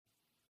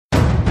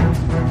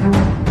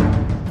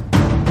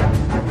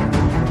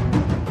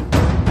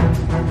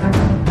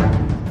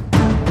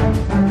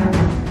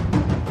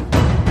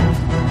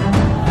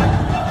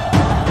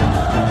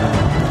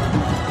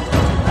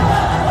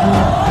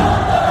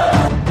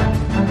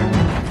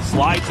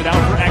Slides it out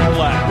for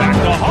Ekblad. Back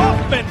to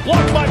Hoffman.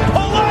 Blocked by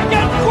Pulock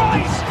and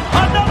Price.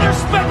 Another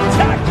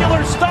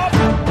spectacular stop.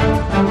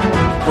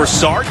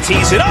 Broussard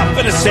tees it up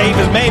and a save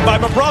is made by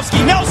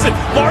Bobrovsky. Nelson.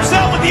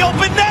 Barzal with the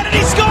open net and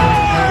he scores!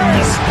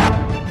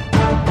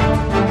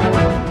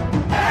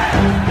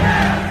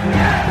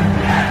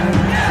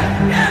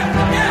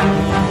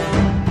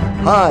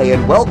 Hi,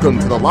 and welcome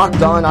to the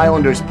Locked On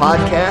Islanders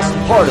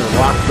podcast, part of the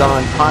Locked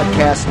On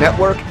Podcast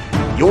Network,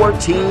 your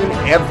team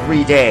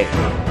every day.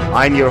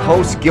 I'm your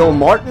host, Gil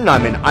Martin.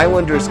 I'm an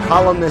Islanders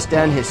columnist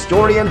and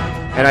historian,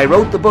 and I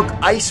wrote the book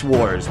Ice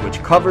Wars,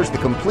 which covers the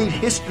complete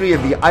history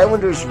of the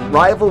Islanders'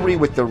 rivalry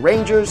with the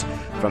Rangers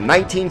from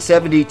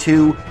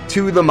 1972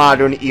 to the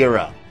modern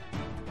era.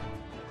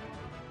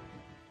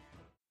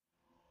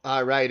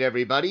 All right,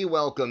 everybody,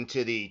 welcome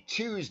to the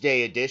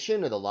Tuesday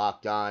edition of the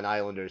Locked On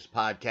Islanders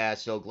podcast.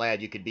 So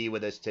glad you could be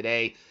with us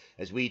today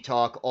as we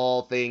talk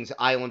all things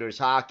Islanders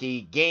hockey.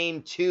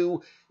 Game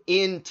 2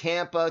 in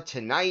Tampa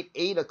tonight,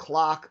 8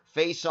 o'clock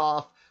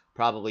face-off,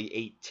 probably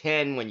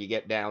 8:10 when you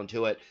get down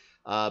to it.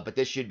 But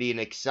this should be an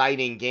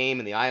exciting game,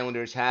 and the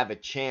Islanders have a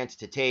chance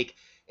to take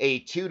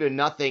a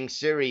 2-0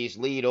 series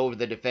lead over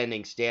the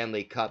defending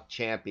Stanley Cup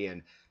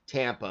champion,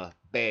 Tampa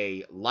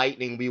Bay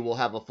Lightning. We will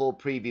have a full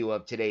preview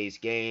of today's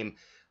game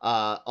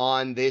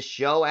on this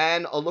show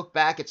and a look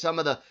back at some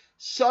of the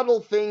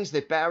subtle things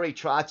that Barry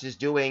Trotz is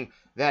doing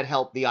that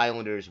help the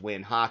Islanders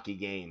win hockey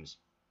games.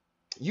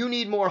 You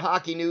need more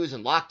hockey news,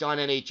 and Locked On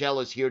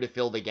NHL is here to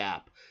fill the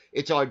gap.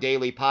 It's our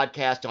daily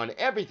podcast on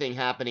everything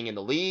happening in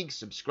the league.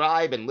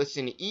 Subscribe and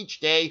listen each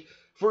day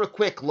for a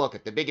quick look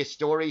at the biggest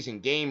stories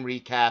and game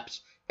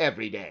recaps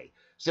every day.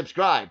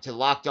 Subscribe to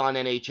Locked On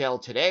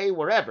NHL today,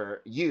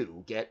 wherever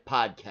you get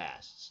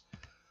podcasts.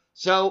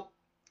 So,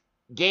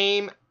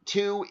 Game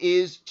 2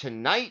 is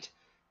tonight,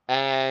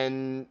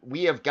 and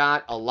we have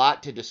got a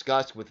lot to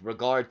discuss with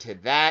regard to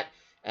that,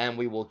 and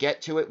we will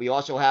get to it. We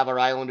also have our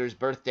Islanders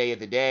birthday of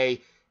the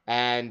day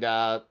and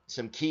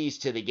some keys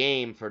to the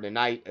game for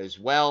tonight as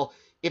well.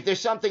 If there's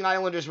something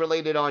Islanders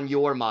related on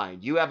your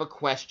mind, you have a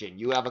question,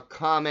 you have a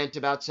comment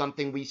about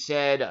something we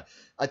said,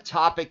 a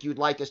topic you'd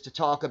like us to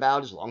talk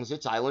about, as long as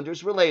it's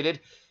Islanders related,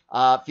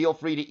 feel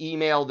free to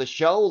email the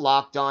show.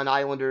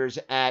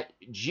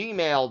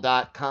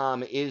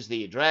 LockedOnIslanders@gmail.com is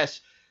the address.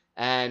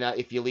 And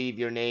if you leave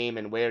your name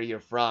and where you're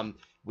from,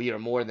 we are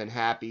more than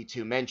happy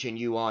to mention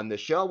you on the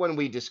show when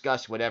we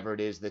discuss whatever it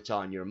is that's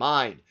on your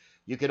mind.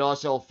 You could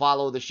also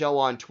follow the show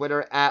on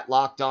Twitter at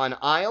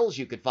LockedOnIsles.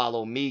 You could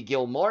follow me,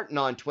 Gil Martin,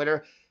 on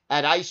Twitter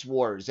at Ice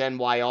Wars,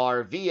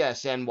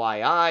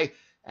 NYRVSNYI.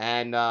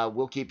 And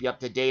we'll keep you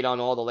up to date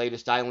on all the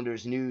latest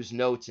Islanders news,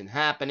 notes, and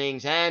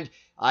happenings. And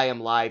I am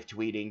live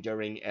tweeting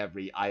during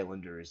every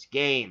Islanders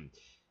game.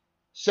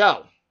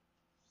 So,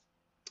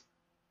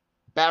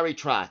 Barry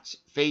Trotz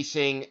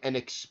facing an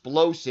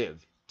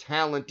explosive,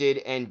 talented,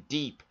 and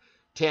deep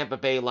Tampa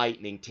Bay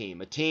Lightning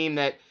team. A team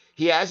that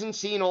he hasn't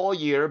seen all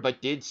year,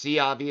 but did see,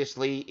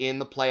 obviously, in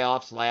the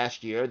playoffs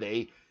last year.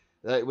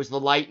 It was the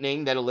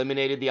Lightning that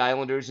eliminated the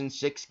Islanders in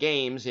 6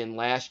 games in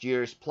last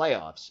year's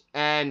playoffs.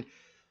 And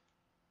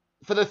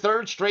for the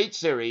third straight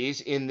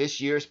series in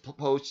this year's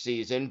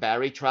postseason,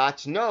 Barry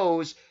Trotz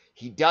knows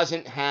he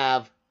doesn't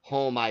have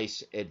home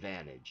ice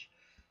advantage.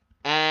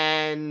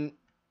 And,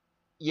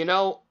 you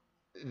know,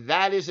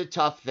 that is a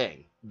tough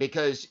thing,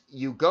 because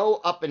you go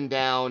up and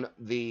down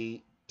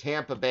the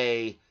Tampa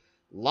Bay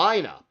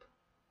lineup,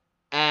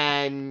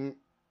 and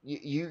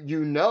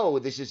you know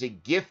this is a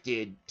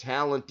gifted,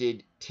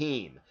 talented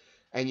team.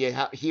 And you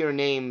hear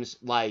names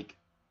like,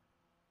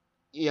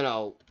 you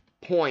know,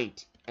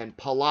 Point and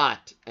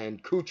Palat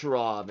and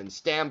Kucherov and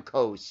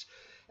Stamkos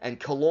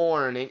and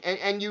Killorn.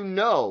 And you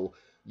know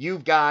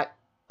you've got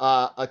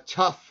a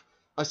tough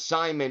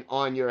assignment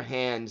on your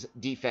hands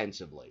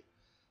defensively.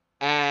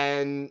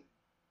 And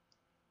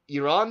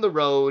you're on the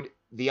road.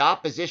 The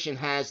opposition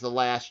has the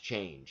last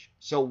change.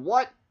 So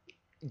what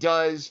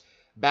does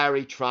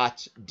Barry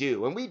Trotz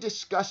do? And we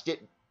discussed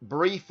it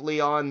briefly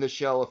on the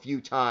show a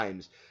few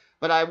times,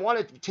 but I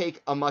wanted to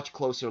take a much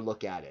closer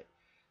look at it.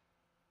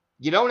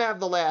 You don't have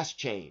the last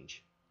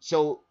change.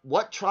 So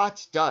what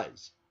Trotz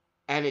does,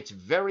 and it's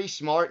very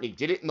smart, and he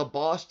did it in the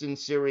Boston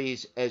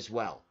series as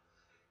well,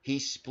 he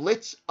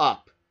splits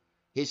up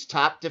his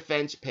top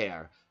defense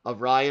pair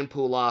of Ryan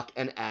Pulock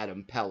and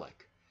Adam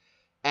Pelech.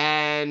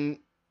 And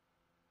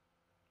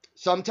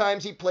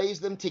sometimes he plays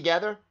them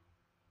together,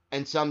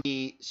 and some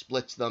he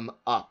splits them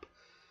up.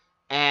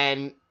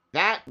 And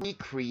that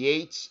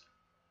creates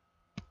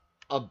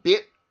a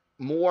bit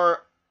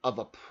more of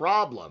a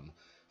problem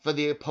for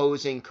the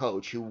opposing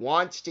coach, who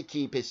wants to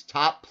keep his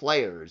top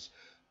players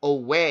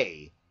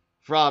away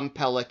from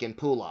Pelech and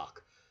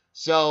Pulock.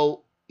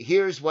 So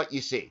here's what you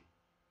see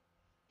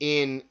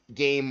in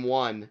Game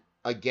 1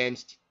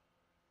 against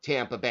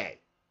Tampa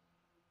Bay.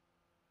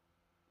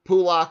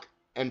 Pulock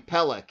and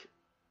Pelech,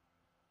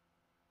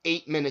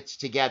 8 minutes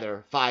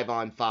together,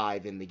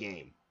 5-on-5 in the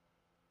game.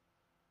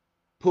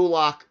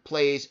 Pulock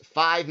plays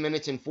 5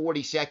 minutes and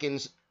 40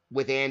 seconds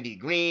with Andy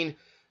Green,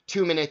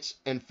 2 minutes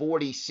and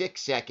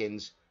 46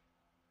 seconds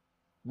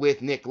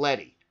with Nick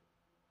Leddy.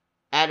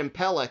 Adam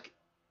Pelech,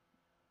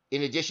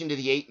 in addition to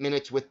the 8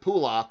 minutes with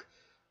Pulock,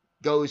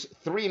 goes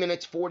 3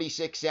 minutes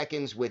 46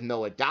 seconds with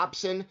Noah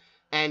Dobson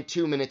and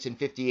 2 minutes and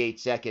 58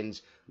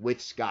 seconds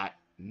with Scott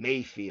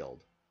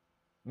Mayfield.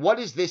 What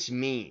does this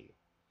mean?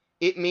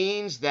 It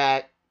means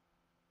that,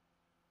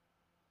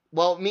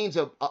 well, it means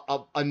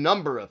a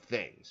number of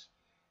things.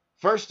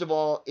 First of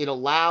all, it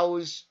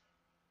allows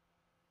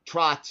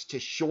Trotz to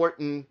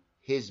shorten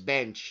his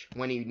bench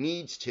when he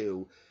needs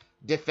to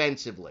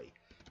defensively.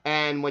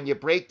 And when you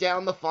break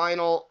down the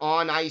final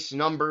on-ice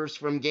numbers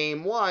from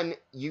Game 1,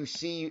 you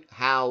see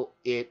how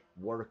it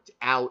worked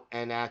out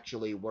and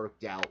actually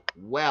worked out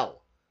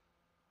well.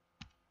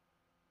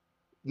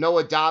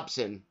 Noah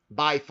Dobson,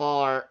 by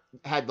far,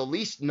 had the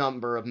least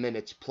number of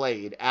minutes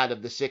played out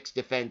of the 6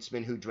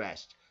 defensemen who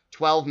dressed.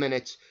 12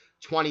 minutes,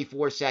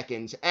 24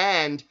 seconds,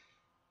 and,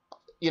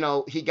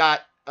 he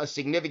got a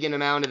significant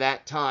amount of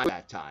that time.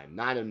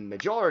 Not a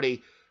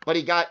majority, but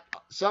he got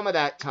some of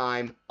that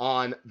time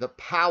on the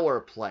power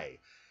play.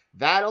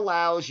 That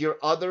allows your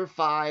other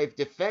 5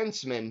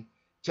 defensemen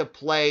to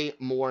play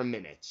more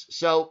minutes.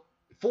 So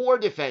 4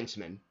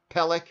 defensemen,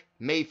 Pelech,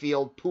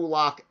 Mayfield,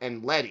 Pulock,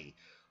 and Leddy,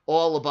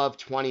 all above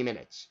 20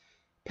 minutes.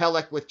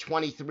 Pelech with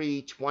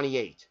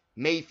 23-28,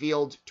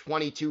 Mayfield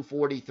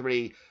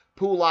 22-43,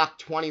 Pulock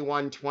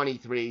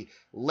 21-23,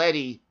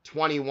 Leddy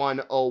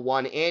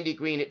 21-01, Andy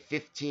Green at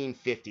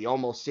 15-50,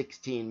 almost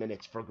 16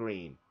 minutes for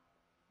Green.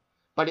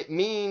 But it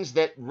means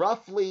that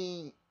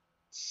roughly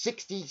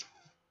 60,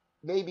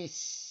 maybe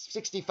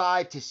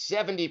 65 to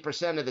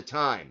 70% of the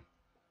time,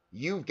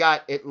 you've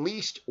got at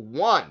least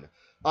one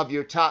of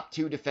your top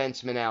 2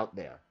 defensemen out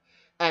there.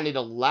 And it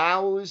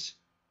allows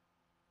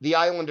the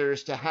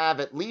Islanders to have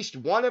at least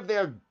one of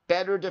their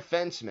better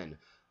defensemen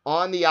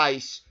on the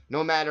ice,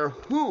 no matter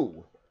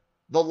who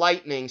the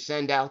Lightning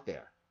send out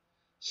there.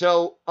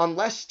 So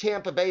unless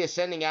Tampa Bay is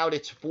sending out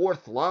its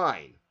 4th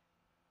line,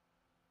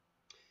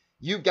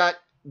 you've got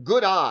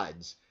good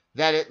odds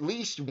that at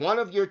least one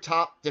of your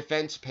top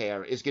defense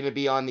pair is going to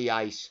be on the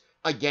ice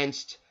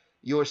against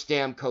your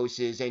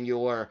Stamkoses and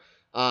your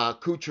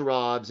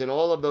Kucherovs and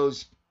all of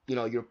those,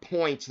 your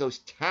points, those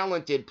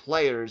talented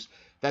players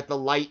that the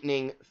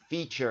Lightning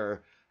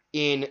feature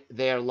in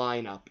their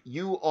lineup.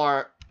 You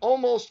are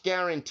almost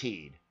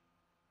guaranteed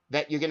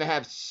that you're going to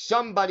have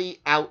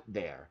somebody out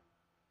there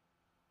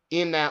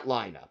in that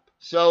lineup.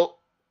 So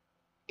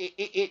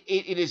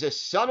it is a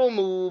subtle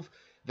move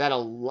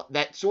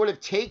that sort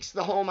of takes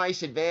the home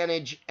ice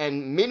advantage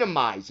and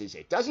minimizes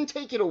it. Doesn't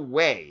take it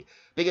away,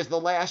 because the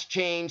last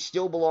change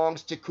still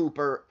belongs to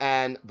Cooper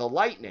and the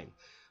Lightning.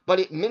 But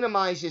it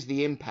minimizes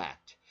the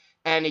impact.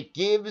 And it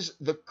gives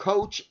the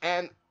coach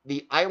and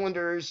the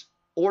Islanders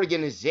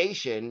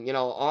organization,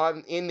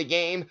 in the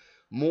game,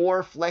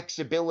 more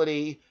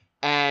flexibility,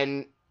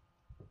 and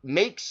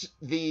makes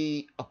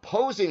the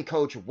opposing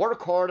coach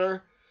work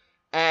harder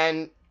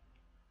and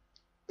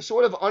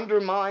sort of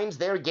undermines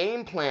their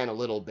game plan a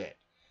little bit.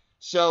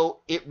 So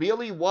it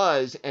really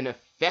was an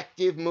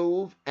effective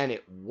move, and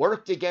it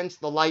worked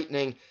against the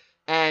Lightning.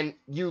 And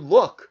you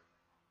look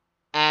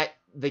at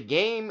the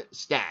game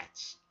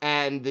stats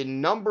and the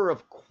number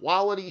of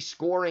quality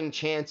scoring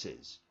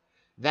chances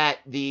that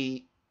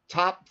the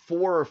top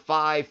 4 or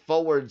 5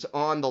 forwards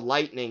on the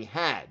Lightning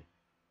had.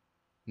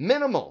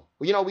 Minimal.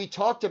 We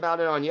talked about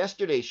it on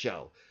yesterday's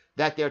show,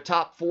 that their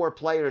top 4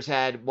 players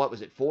had,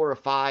 4 or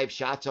 5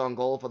 shots on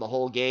goal for the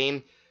whole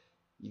game.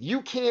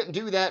 You can't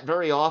do that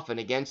very often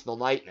against the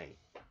Lightning.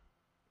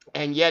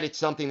 And yet it's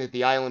something that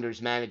the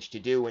Islanders managed to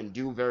do, and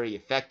do very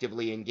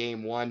effectively in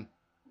Game 1.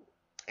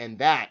 And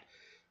that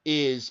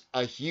is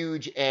a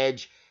huge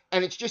edge.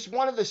 And it's just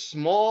one of the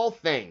small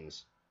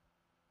things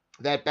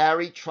that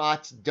Barry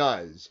Trotz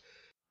does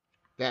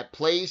that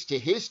plays to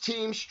his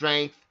team's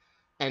strength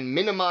and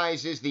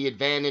minimizes the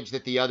advantage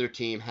that the other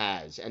team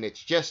has. And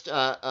it's just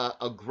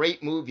a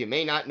great move. You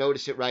may not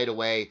notice it right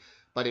away,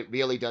 but it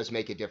really does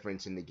make a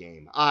difference in the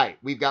game. All right,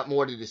 we've got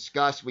more to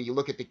discuss when you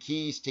look at the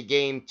keys to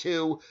Game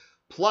 2,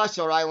 plus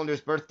our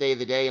Islanders birthday of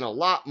the day, and a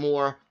lot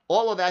more.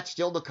 All of that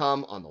still to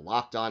come on the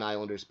Locked On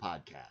Islanders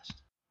podcast.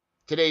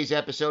 Today's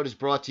episode is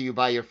brought to you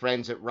by your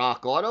friends at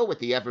Rock Auto. With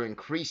the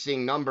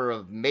ever-increasing number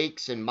of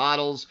makes and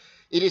models,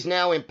 it is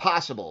now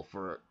impossible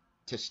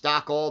to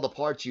stock all the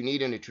parts you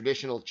need in a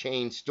traditional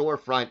chain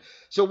storefront.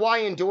 So why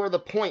endure the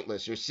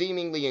pointless or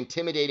seemingly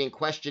intimidating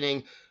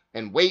questioning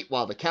and wait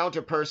while the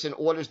counter person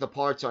orders the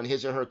parts on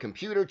his or her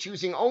computer,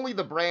 choosing only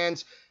the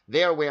brands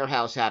their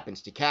warehouse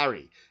happens to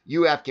carry?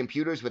 You have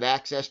computers with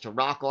access to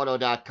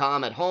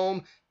rockauto.com at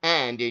home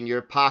and in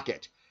your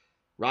pocket.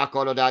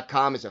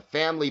 RockAuto.com is a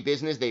family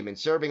business. They've been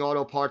serving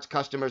auto parts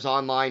customers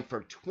online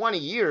for 20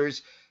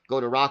 years. Go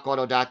to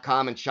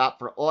rockauto.com and shop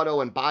for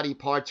auto and body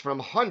parts from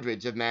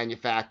hundreds of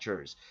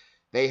manufacturers.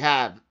 They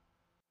have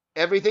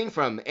everything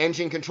from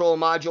engine control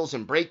modules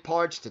and brake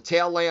parts to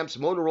tail lamps,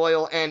 motor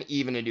oil, and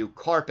even a new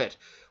carpet.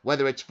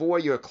 Whether it's for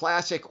your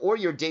classic or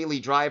your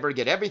daily driver,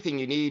 get everything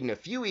you need in a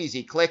few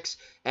easy clicks,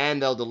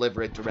 and they'll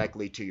deliver it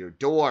directly to your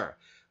door.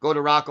 Go to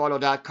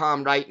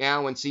rockauto.com right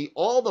now and see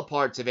all the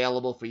parts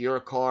available for your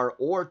car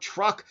or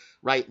truck.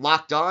 Right,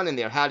 Locked On in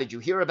their How Did You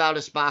Hear About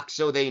Us box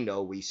so they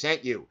know we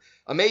sent you.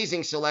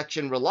 Amazing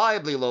selection,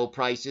 reliably low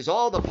prices,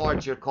 all the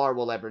parts your car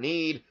will ever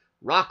need.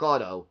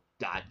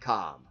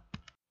 rockauto.com.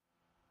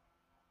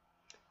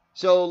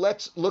 So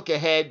let's look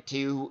ahead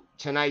to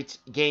tonight's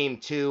Game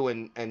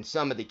 2 and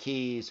some of the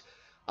keys.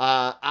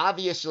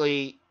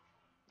 Obviously,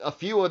 a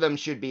few of them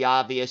should be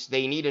obvious.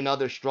 They need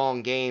another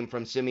strong game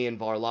from Semyon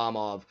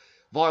Varlamov.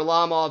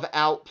 Varlamov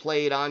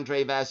outplayed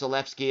Andrei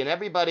Vasilevsky, and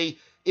everybody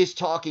is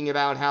talking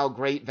about how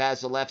great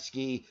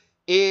Vasilevsky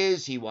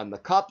is. He won the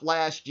Cup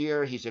last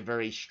year. He's a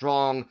very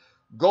strong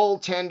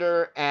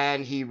goaltender,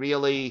 and he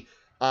really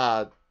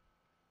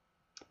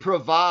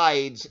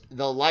provides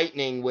the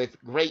Lightning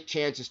with great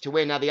chances to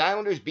win. Now, the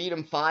Islanders beat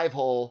him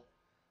 5-hole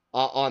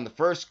on the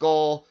first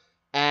goal,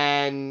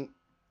 and,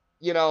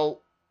 you know,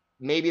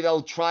 maybe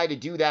they'll try to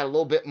do that a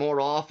little bit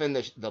more often.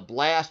 The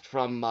blast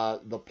from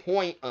the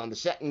point on the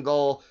second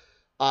goal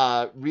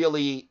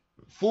really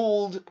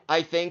fooled,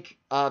 I think,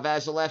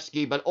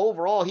 Vasilevsky. But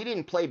overall, he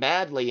didn't play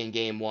badly in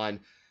Game 1.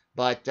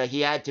 But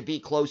he had to be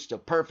close to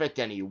perfect,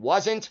 and he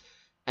wasn't.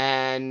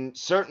 And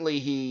certainly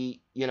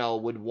he,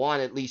 would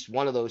want at least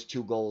one of those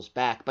 2 goals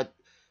back. But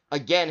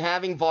again,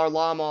 having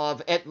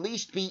Varlamov at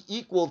least be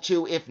equal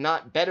to, if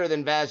not better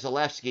than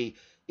Vasilevsky,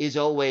 is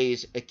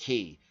always a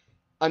key.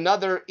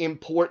 Another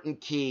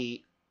important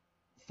key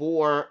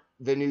for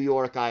the New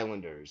York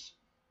Islanders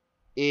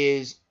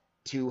is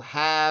to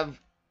have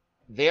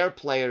their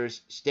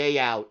players stay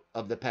out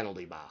of the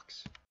penalty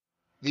box.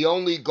 The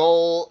only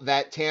goal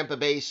that Tampa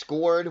Bay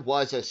scored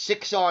was a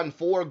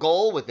 6-on-4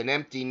 goal with an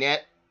empty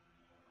net.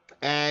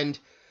 And,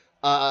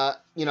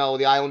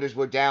 the Islanders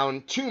were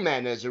down 2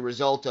 men as a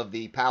result of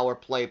the power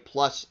play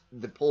plus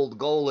the pulled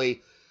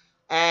goalie.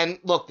 And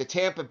look, the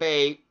Tampa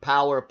Bay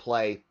power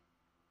play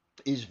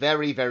is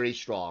very, very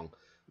strong.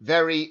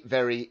 Very,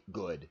 very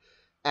good.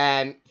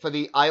 And for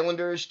the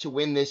Islanders to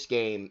win this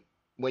game,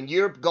 when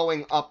you're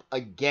going up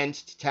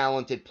against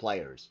talented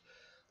players,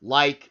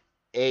 like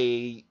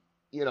a,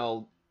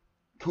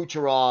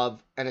 Kucherov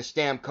and a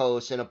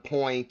Stamkos and a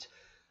Point,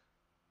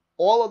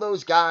 all of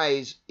those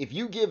guys, if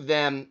you give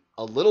them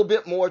a little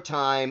bit more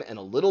time and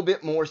a little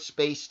bit more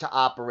space to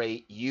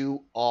operate,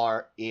 you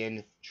are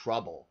in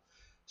trouble.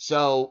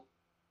 So,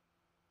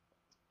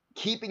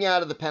 keeping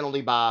out of the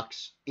penalty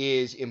box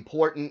is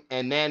important,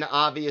 and then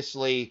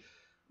obviously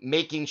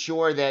making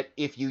sure that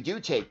if you do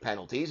take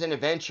penalties, and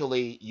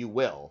eventually you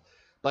will,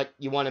 but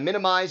you want to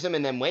minimize them,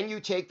 and then when you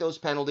take those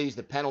penalties,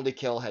 the penalty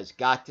kill has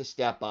got to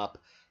step up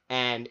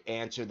and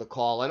answer the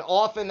call. And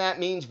often that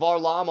means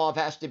Varlamov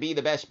has to be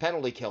the best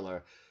penalty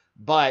killer,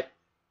 but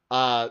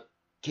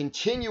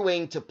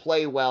continuing to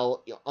play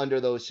well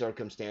under those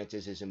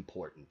circumstances is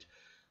important.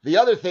 The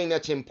other thing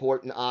that's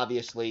important,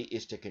 obviously,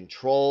 is to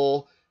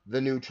control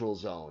the neutral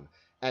zone.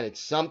 And it's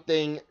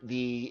something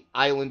the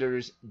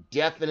Islanders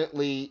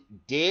definitely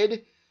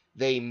did.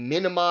 They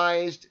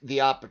minimized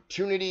the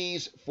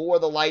opportunities for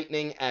the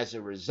Lightning as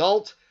a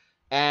result,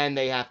 and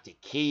they have to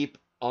keep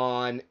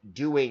on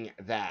doing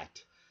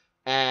that.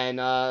 And,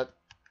 at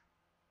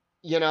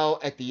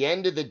the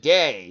end of the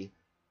day,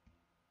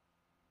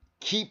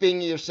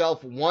 keeping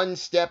yourself one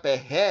step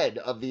ahead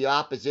of the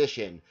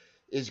opposition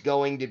is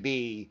going to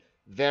be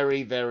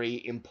very,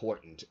 very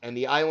important. And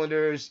the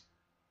Islanders,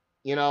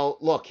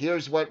 look,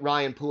 here's what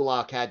Ryan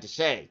Pulock had to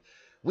say.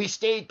 We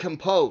stayed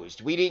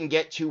composed. We didn't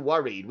get too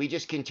worried. We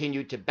just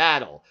continued to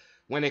battle.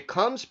 When it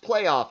comes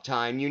playoff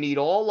time, you need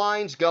all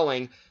lines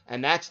going,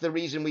 and that's the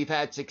reason we've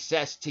had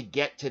success to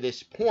get to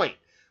this point.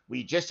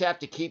 We just have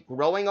to keep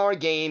growing our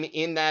game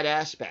in that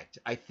aspect.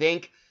 I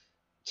think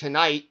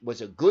tonight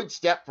was a good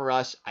step for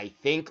us. I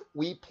think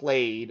we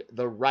played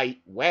the right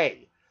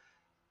way.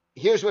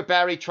 Here's what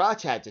Barry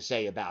Trotz had to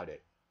say about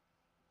it.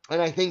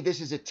 And I think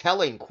this is a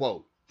telling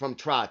quote from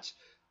Trotz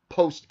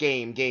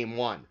post-game, Game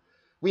 1.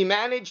 We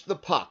managed the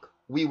puck.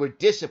 We were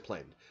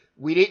disciplined.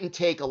 We didn't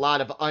take a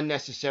lot of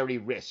unnecessary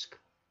risk.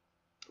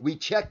 We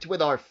checked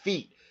with our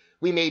feet.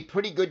 We made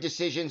pretty good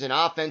decisions, and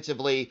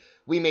offensively,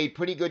 we made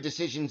pretty good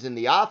decisions in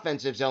the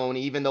offensive zone,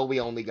 even though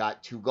we only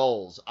got 2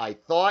 goals. I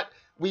thought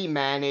we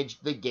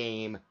managed the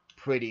game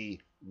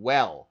pretty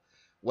well.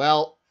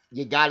 Well,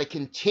 you got to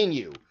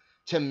continue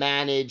to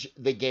manage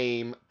the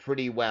game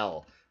pretty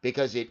well,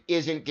 because it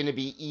isn't going to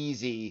be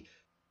easy.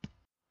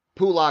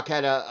 Pulock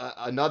had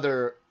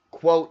another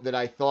quote that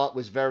I thought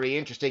was very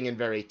interesting and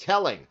very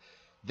telling.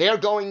 They're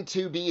going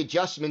to be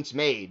adjustments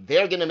made.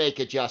 They're going to make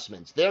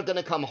adjustments. They're going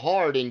to come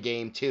hard in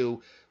Game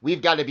 2.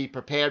 We've got to be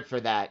prepared for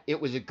that. It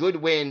was a good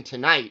win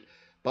tonight,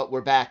 but we're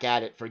back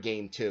at it for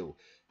Game 2.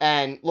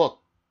 And look,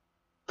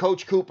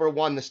 Coach Cooper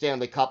won the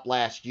Stanley Cup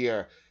last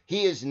year.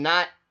 He is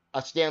not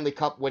a Stanley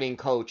Cup winning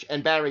coach,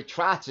 and Barry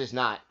Trotz is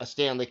not a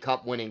Stanley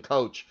Cup winning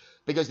coach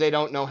because they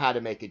don't know how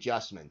to make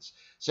adjustments.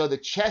 So the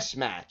chess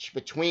match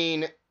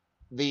between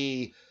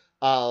the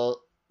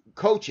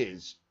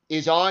coaches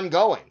is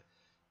ongoing,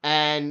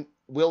 and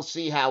we'll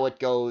see how it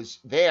goes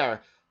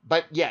there.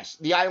 But yes,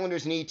 the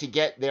Islanders need to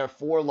get their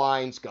 4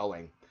 lines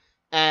going.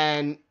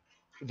 And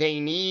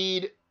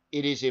it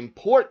is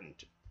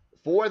important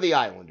for the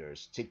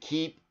Islanders to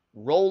keep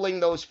rolling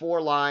those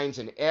 4 lines,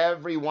 and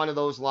every one of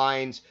those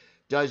lines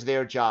does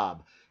their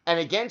job. And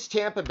against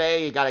Tampa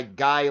Bay, you got a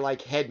guy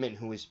like Hedman,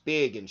 who is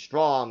big and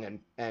strong,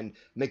 and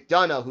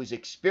McDonough, who's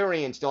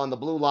experienced on the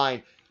blue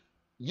line.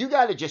 You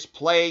got to just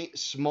play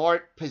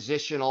smart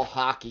positional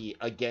hockey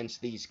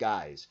against these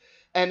guys.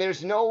 And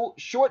there's no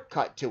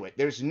shortcut to it.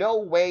 There's no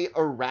way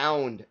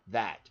around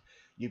that.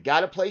 You've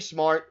got to play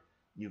smart.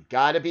 You've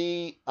got to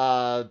be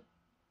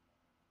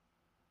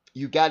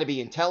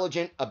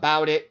intelligent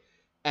about it.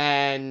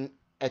 And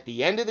at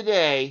the end of the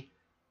day,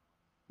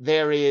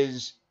 there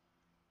is,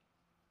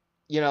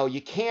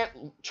 you can't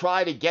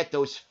try to get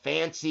those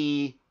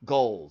fancy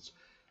goals.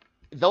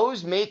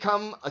 Those may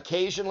come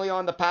occasionally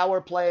on the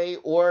power play,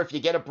 or if you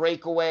get a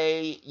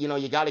breakaway,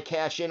 you got to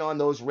cash in on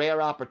those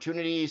rare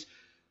opportunities.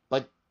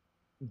 But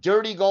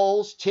dirty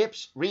goals,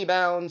 tips,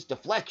 rebounds,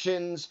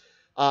 deflections,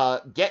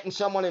 getting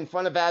someone in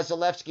front of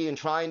Vasilevsky and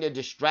trying to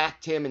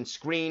distract him and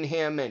screen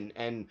him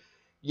and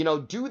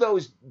do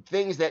those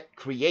things that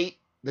create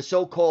the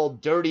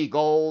so-called dirty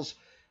goals.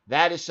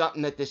 That is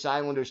something that this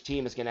Islanders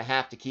team is going to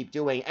have to keep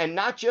doing. And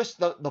not just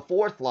the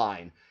fourth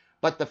line,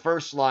 but the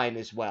first line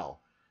as well.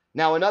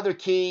 Now, another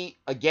key,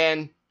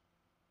 again,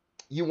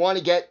 you want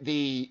to get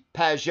the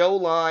Pajot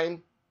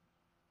line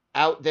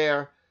out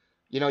there.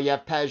 You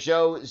have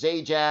Pajot,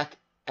 Zajac,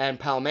 and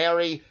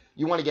Palmieri.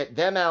 You want to get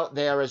them out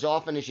there as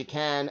often as you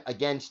can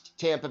against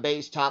Tampa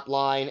Bay's top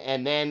line,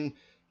 and then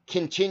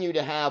continue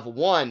to have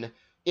one,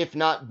 if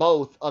not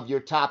both, of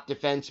your top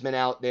defensemen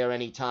out there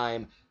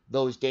anytime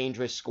those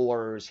dangerous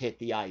scorers hit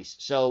the ice.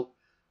 So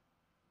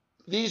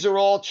these are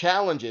all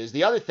challenges.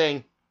 The other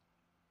thing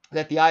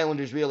that the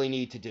Islanders really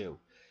need to do,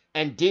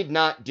 and did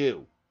not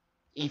do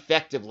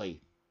effectively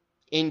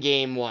in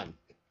Game 1,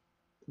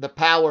 the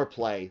power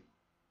play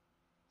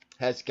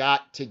has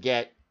got to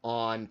get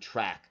on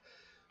track.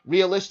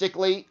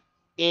 Realistically,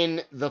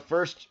 in the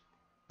first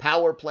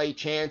power play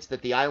chance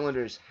that the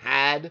Islanders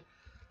had,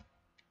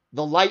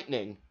 the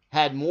Lightning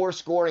had more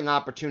scoring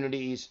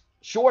opportunities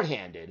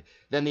shorthanded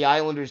than the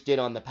Islanders did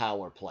on the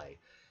power play.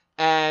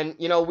 And,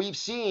 we've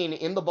seen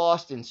in the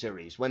Boston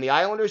series, when the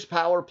Islanders'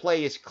 power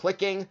play is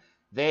clicking,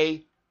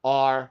 they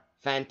are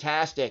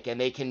fantastic, and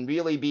they can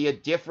really be a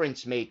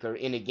difference maker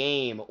in a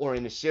game or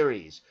in a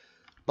series.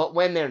 But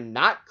when they're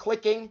not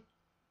clicking,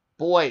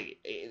 boy,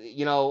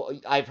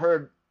 I've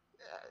heard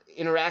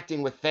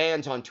interacting with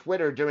fans on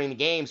Twitter during the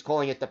games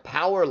calling it the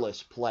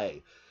powerless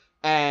play.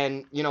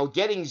 And,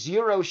 getting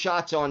 0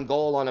 shots on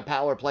goal on a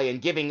power play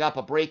and giving up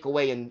a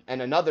breakaway and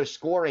another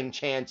scoring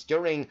chance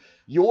during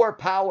your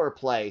power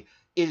play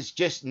is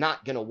just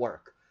not going to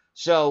work.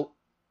 So,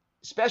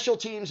 special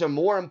teams are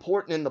more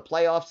important in the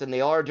playoffs than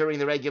they are during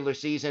the regular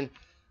season.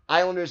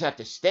 Islanders have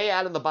to stay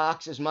out of the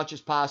box as much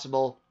as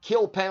possible,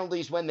 kill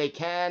penalties when they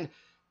can,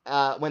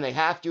 when they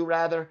have to,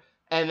 rather.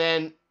 And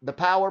then the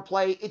power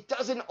play, it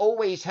doesn't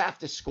always have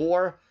to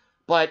score,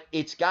 but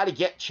it's got to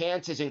get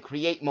chances and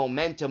create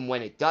momentum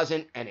when it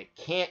doesn't, and it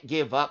can't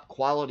give up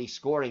quality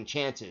scoring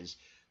chances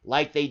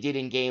like they did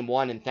in Game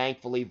 1, and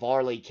thankfully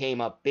Varley came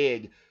up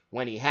big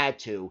when he had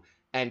to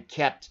and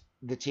kept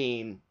the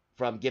team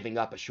from giving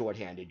up a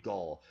shorthanded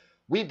goal.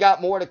 We've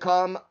got more to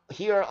come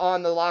here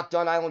on the Locked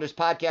On Islanders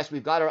podcast.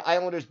 We've got our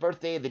Islanders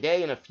birthday of the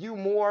day and a few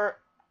more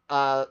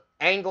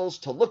angles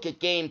to look at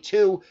Game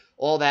 2.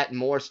 All that and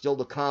more still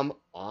to come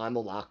on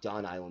the Locked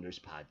On Islanders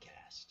podcast.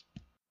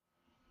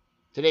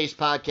 Today's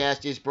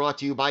podcast is brought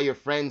to you by your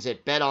friends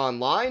at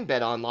BetOnline.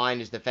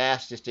 BetOnline is the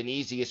fastest and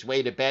easiest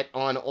way to bet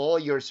on all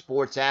your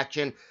sports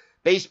action.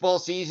 Baseball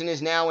season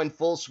is now in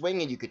full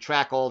swing, and you can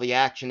track all the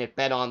action at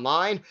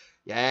BetOnline.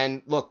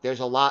 And look,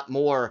 there's a lot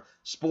more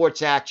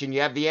sports action.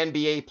 You have the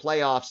NBA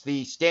playoffs,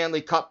 the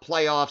Stanley Cup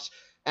playoffs,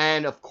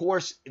 and of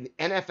course,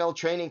 NFL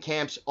training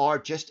camps are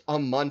just a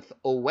month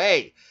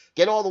away.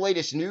 Get all the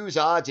latest news,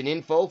 odds, and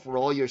info for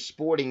all your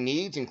sporting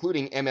needs,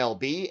 including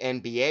MLB,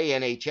 NBA,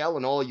 NHL,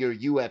 and all your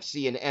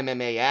UFC and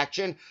MMA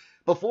action.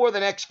 Before the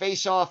next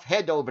face-off,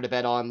 head over to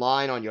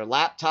BetOnline on your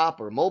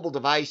laptop or mobile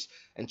device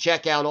and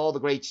check out all the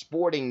great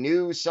sporting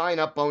news,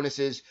 sign-up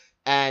bonuses,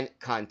 and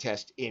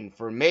contest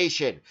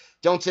information.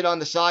 Don't sit on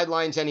the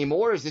sidelines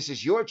anymore, as this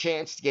is your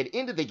chance to get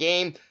into the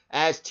game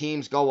as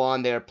teams go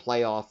on their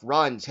playoff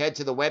runs. Head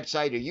to the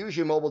website or use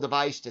your mobile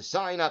device to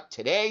sign up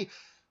today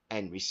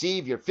and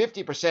receive your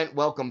 50%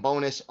 welcome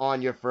bonus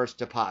on your first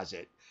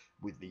deposit.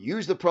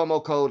 Use the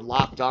promo code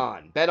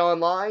LOCKEDON.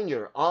 BetOnline,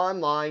 your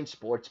online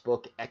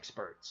sportsbook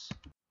experts.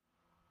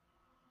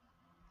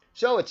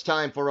 So it's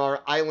time for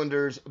our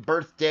Islanders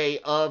birthday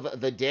of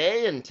the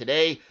day, and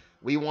today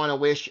we want to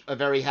wish a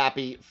very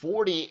happy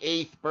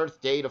 48th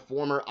birthday to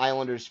former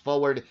Islanders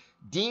forward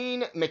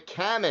Dean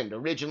McAmmond,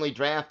 originally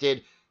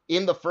drafted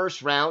in the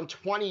first round,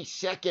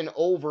 22nd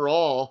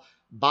overall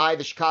by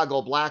the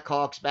Chicago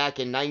Blackhawks back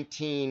in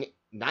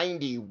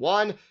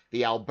 1991.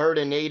 The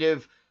Alberta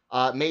native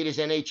made his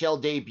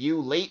NHL debut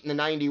late in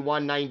the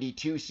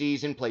 91-92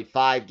 season, played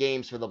 5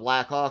 games for the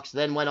Blackhawks,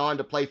 then went on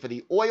to play for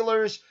the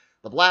Oilers,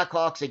 the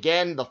Blackhawks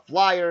again, the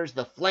Flyers,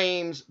 the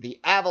Flames, the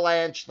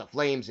Avalanche, the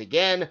Flames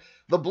again,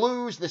 the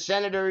Blues, the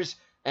Senators,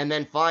 and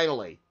then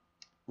finally,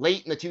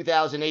 late in the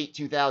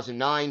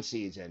 2008-2009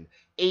 season,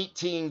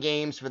 18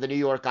 games for the New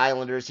York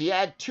Islanders. He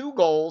had 2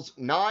 goals,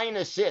 9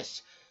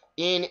 assists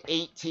in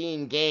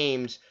 18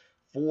 games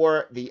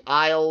for the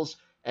Isles,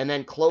 and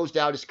then closed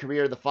out his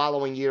career the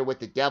following year with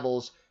the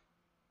Devils.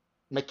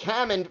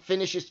 McCammon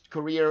finished his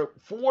career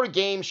 4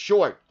 games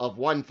short of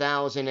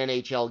 1,000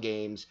 NHL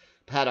games,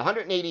 had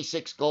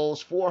 186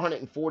 goals,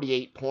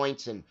 448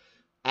 points, and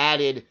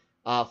added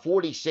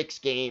 46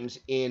 games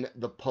in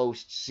the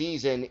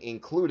postseason,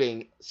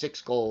 including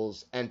 6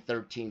 goals and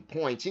 13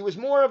 points. He was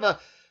more of a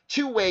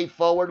two-way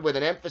forward with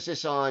an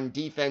emphasis on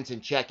defense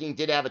and checking.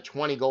 Did have a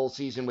 20-goal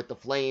season with the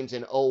Flames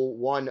in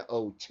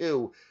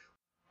 01-02.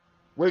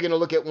 We're going to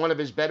look at one of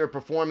his better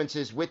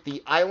performances with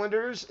the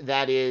Islanders.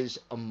 That is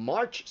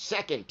March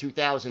 2nd,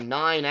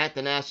 2009 at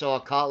the Nassau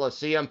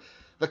Coliseum.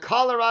 The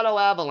Colorado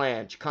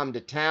Avalanche come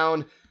to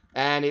town,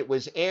 and it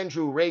was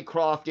Andrew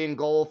Raycroft in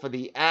goal for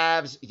the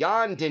Avs.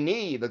 Jan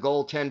Denis, the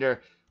goaltender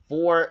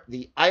for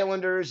the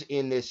Islanders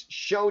in this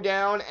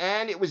showdown,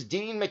 and it was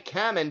Dean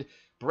McCammon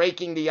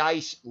breaking the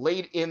ice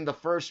late in the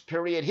first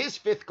period. His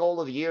 5th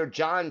goal of the year,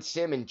 John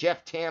Sim and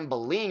Jeff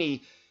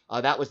Tambellini.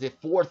 That was the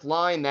 4th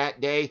line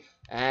that day.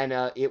 And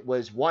it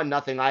was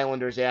 1-0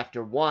 Islanders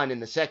after 1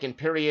 in the second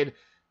period.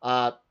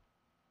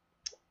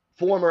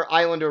 Former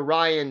Islander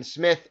Ryan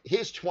Smith,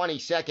 his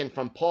 22nd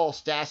from Paul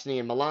Stastny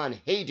and Milan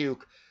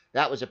Hajduk.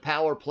 That was a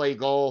power play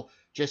goal.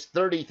 Just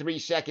 33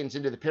 seconds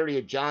into the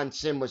period, John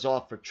Sim was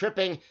off for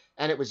tripping,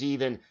 and it was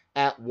even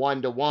at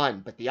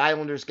 1-1. But the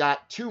Islanders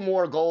got 2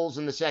 more goals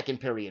in the second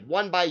period.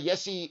 One by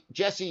Jesse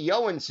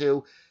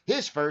Joensuu,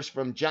 his first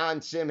from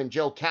John Sim and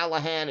Joe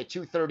Callahan at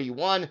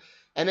 2:31.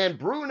 And then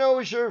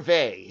Bruno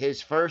Gervais,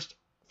 his first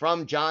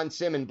from John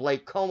Sim and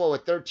Blake Como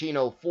at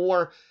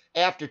 13:04.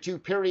 After 2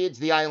 periods,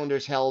 the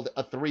Islanders held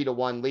a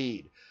 3-1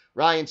 lead.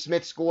 Ryan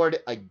Smith scored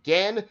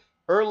again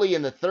early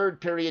in the third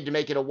period to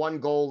make it a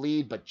 1-goal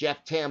lead, but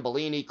Jeff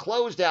Tambellini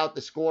closed out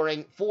the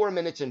scoring 4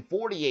 minutes and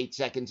 48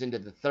 seconds into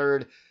the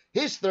third.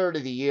 His third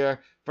of the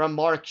year from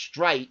Mark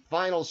Streit.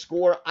 Final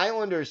score,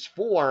 Islanders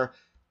 4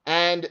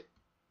 and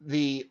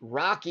the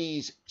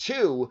Rockies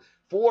 2.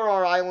 For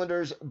our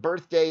Islanders'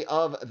 birthday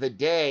of the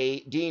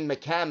day, Dean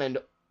McCammon,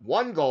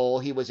 1 goal.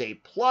 He was a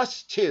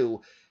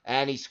 +2,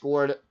 and he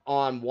scored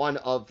on one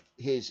of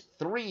his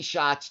 3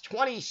 shots.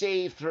 20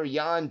 saves for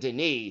Jan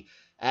Denis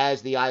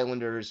as the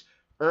Islanders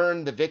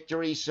earned the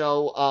victory.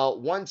 So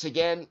once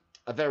again,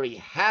 a very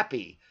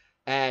happy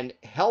and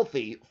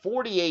healthy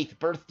 48th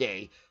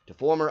birthday to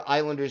former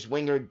Islanders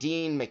winger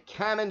Dean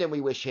McCammon, and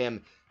we wish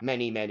him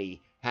many,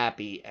 many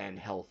happy and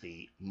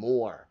healthy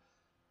more.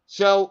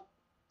 So,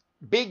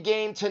 big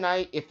game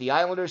tonight. If the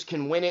Islanders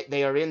can win it,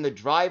 they are in the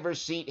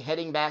driver's seat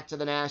heading back to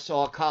the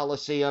Nassau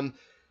Coliseum.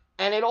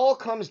 And it all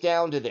comes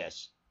down to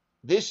this.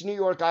 This New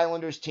York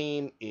Islanders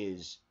team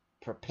is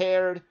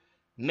prepared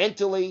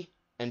mentally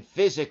and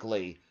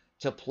physically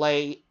to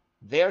play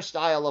their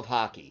style of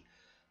hockey.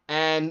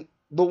 And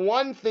the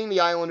one thing the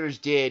Islanders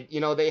did,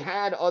 they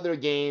had other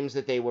games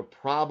that they were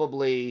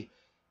probably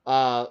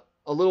a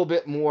little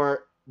bit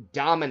more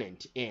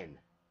dominant in.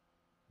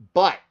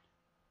 But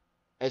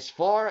as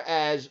far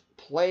as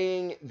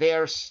playing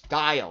their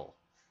style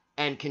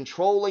and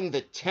controlling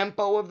the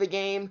tempo of the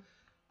game,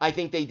 I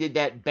think they did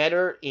that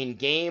better in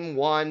Game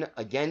 1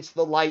 against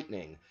the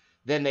Lightning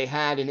than they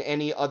had in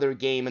any other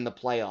game in the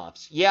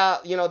playoffs. Yeah,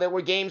 there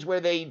were games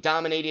where they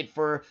dominated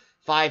for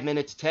 5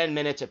 minutes, 10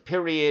 minutes, a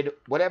period,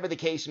 whatever the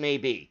case may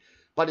be.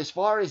 But as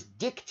far as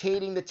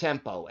dictating the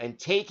tempo and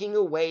taking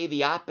away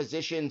the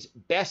opposition's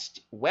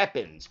best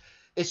weapons,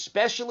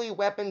 especially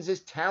weapons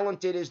as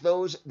talented as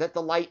those that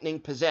the Lightning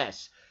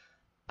possess,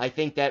 I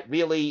think that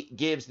really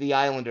gives the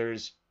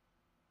Islanders,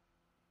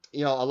 a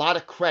lot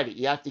of credit.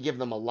 You have to give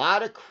them a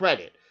lot of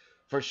credit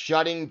for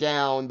shutting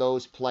down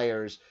those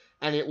players,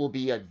 and it will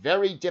be a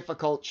very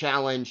difficult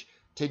challenge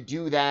to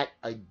do that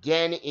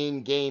again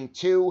in Game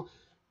 2.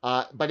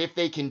 But if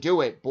they can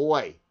do it,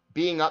 boy,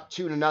 being up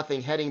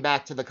 2-0 heading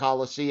back to the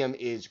Coliseum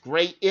is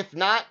great. If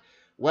not,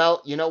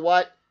 well, you know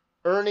what?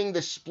 Earning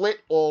the split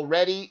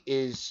already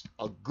is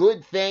a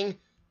good thing,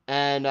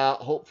 and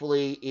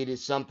hopefully it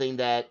is something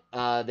that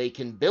they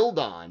can build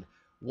on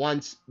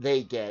once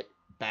they get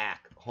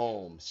back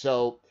home.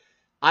 So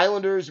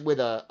Islanders with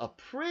a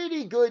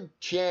pretty good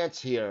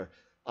chance here.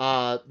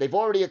 They've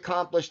already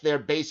accomplished their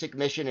basic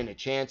mission and a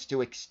chance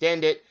to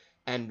extend it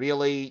and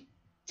really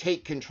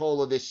take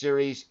control of this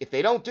series. If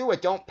they don't do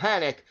it, don't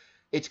panic.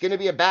 It's going to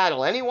be a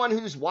battle. Anyone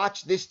who's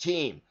watched this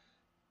team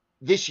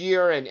this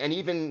year and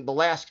even the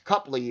last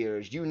couple of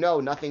years,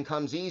 nothing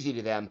comes easy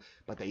to them,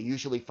 but they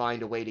usually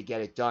find a way to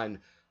get it done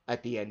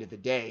at the end of the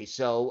day.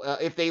 So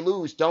if they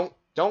lose,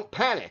 don't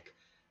panic.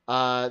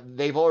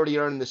 They've already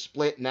earned the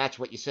split, and that's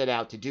what you set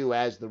out to do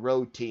as the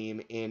road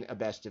team in a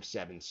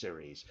best-of-7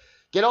 series.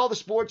 Get all the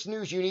sports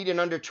news you need in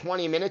under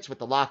 20 minutes with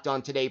the Locked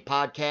On Today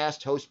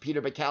podcast. Host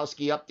Peter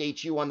Bukowski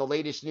updates you on the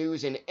latest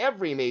news in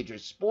every major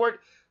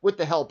sport with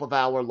the help of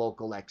our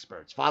local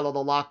experts. Follow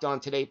the Locked On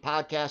Today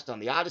podcast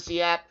on the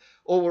Odyssey app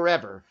or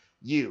wherever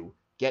you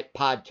get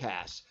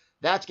podcasts.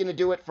 That's going to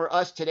do it for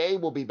us today.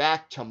 We'll be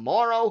back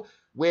tomorrow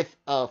with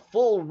a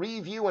full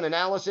review and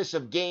analysis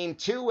of Game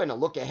 2 and a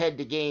look ahead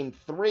to Game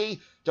 3.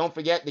 Don't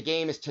forget, the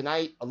game is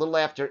tonight. A little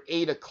after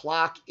 8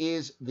 o'clock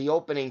is the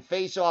opening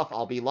face-off.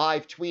 I'll be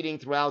live tweeting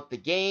throughout the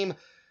game.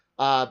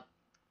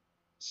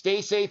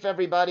 Stay safe,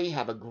 everybody.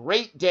 Have a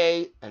great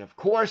day. And, of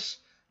course,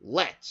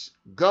 let's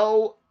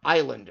go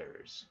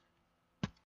Islanders.